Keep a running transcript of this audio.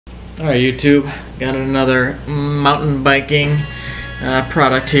Alright YouTube, got another mountain biking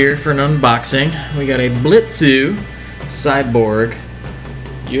product here for an unboxing. We got a Blitzu Cyborg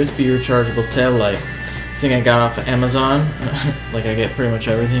USB rechargeable tail light. This thing I got off of Amazon, like I get pretty much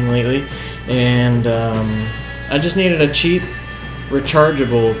everything lately, and I just needed a cheap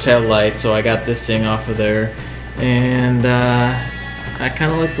rechargeable tail light, so I got this thing off of there, and I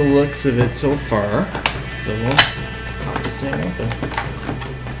kind of like the looks of it so far, so we'll pop this thing open.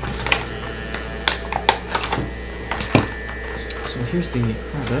 So here's the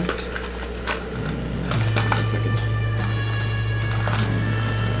product. If I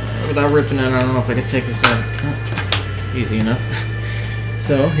can, without ripping it, I don't know if I can take this out. Oh, easy enough.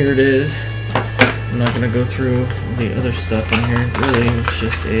 So here it is. I'm not going to go through the other stuff in here. Really, it's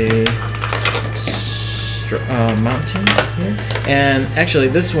just a mounting here. And actually,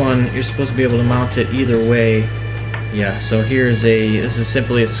 this one, you're supposed to be able to mount it either way. Yeah, so this is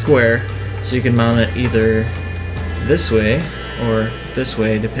simply a square, so you can mount it either this way or this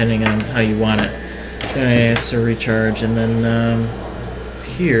way, depending on how you want it. So anyway, it's a recharge, and then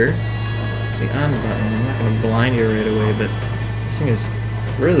here, it's the on button. I'm not going to blind you right away, but this thing is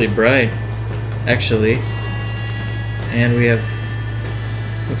really bright, actually. And we have,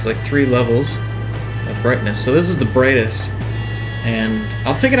 looks like 3 levels of brightness. So this is the brightest, and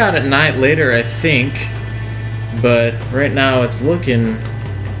I'll take it out at night later, I think, but right now it's looking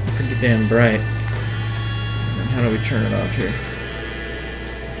pretty damn bright. And how do we turn it off here?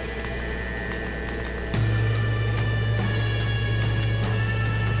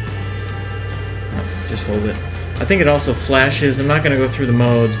 Just hold it. I think it also flashes. I'm not going to go through the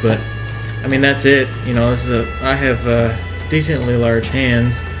modes, but I mean, that's it. You know, this is I have decently large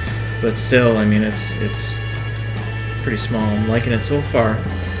hands, but still, I mean, it's pretty small. I'm liking it so far,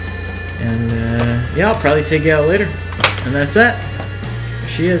 and yeah, I'll probably take you out later. And that's that. There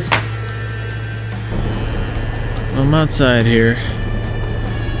she is. I'm outside here.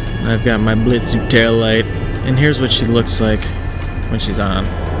 I've got my Blitzu tail light, and here's what she looks like when she's on.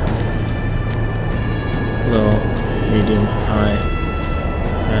 Low, medium, high.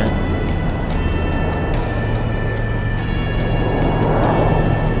 Right.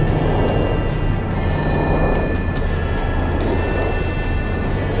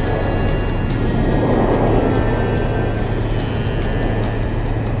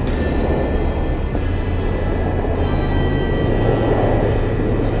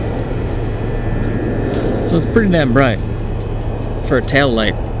 So it's pretty damn bright for a tail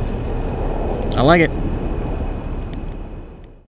light. I like it.